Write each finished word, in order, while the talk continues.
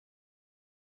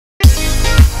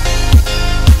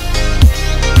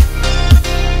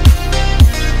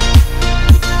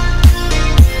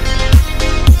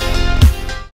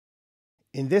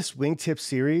this WingTip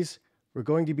series, we're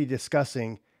going to be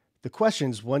discussing the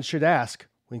questions one should ask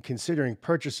when considering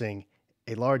purchasing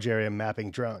a large area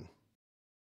mapping drone.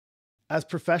 As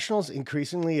professionals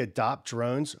increasingly adopt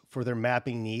drones for their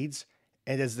mapping needs,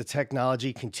 and as the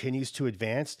technology continues to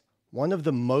advance, one of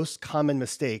the most common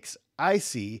mistakes I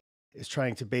see is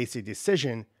trying to base a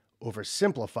decision over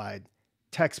simplified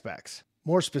tech specs.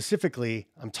 More specifically,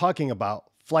 I'm talking about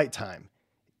flight time.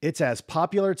 It's as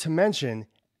popular to mention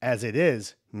as it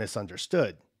is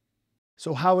misunderstood.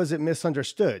 So how is it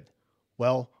misunderstood?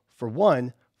 Well, for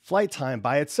one, flight time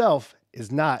by itself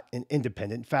is not an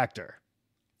independent factor.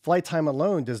 Flight time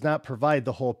alone does not provide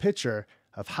the whole picture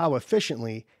of how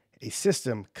efficiently a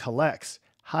system collects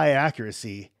high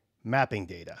accuracy mapping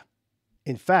data.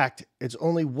 In fact, it's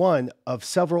only one of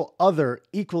several other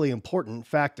equally important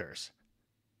factors.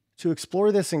 To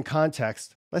explore this in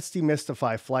context, let's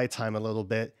demystify flight time a little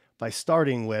bit by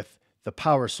starting with the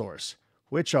power source,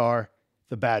 which are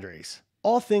the batteries.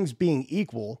 All things being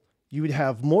equal, you would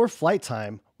have more flight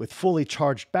time with fully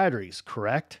charged batteries,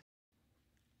 correct?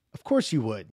 Of course you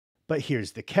would, but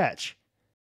here's the catch.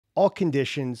 All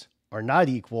conditions are not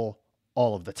equal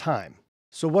all of the time.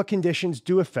 So what conditions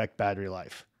do affect battery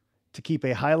life? To keep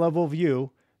a high-level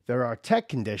view, there are tech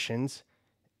conditions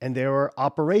and there are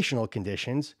operational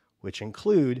conditions, which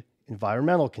include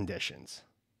environmental conditions.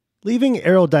 Leaving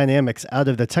aerodynamics out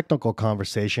of the technical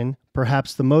conversation,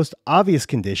 perhaps the most obvious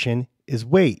condition is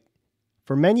weight.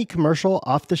 For many commercial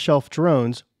off-the-shelf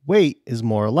drones, weight is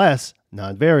more or less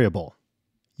non-variable.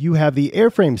 You have the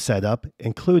airframe setup,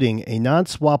 including a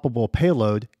non-swappable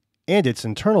payload, and its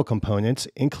internal components,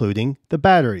 including the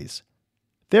batteries.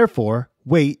 Therefore,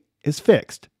 weight is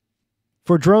fixed.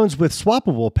 For drones with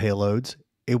swappable payloads,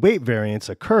 a weight variance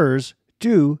occurs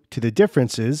due to the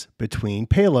differences between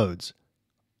payloads.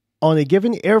 On a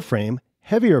given airframe,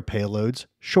 heavier payloads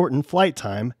shorten flight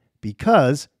time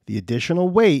because the additional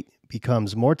weight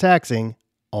becomes more taxing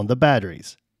on the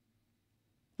batteries.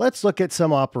 Let's look at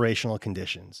some operational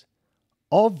conditions.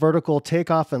 All vertical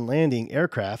takeoff and landing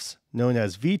aircrafts, known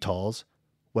as VTOLs,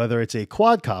 whether it's a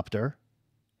quadcopter,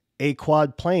 a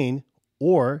quad plane,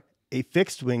 or a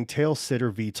fixed-wing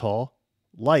tail-sitter VTOL,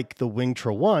 like the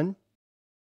Wingtra 1,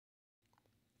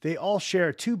 they all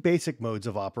share two basic modes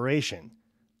of operation: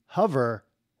 hover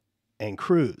and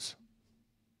cruise.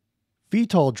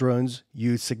 VTOL drones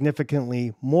use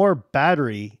significantly more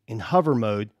battery in hover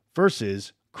mode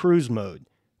versus cruise mode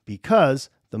because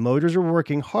the motors are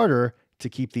working harder to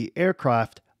keep the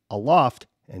aircraft aloft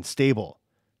and stable.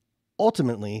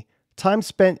 Ultimately, time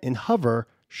spent in hover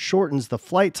shortens the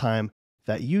flight time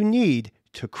that you need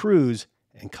to cruise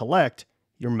and collect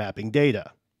your mapping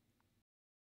data.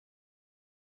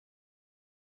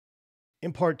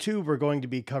 In part 2, we're going to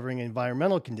be covering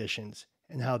environmental conditions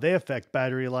and how they affect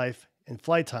battery life and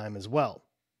flight time as well.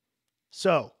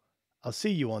 So, I'll see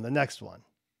you on the next one.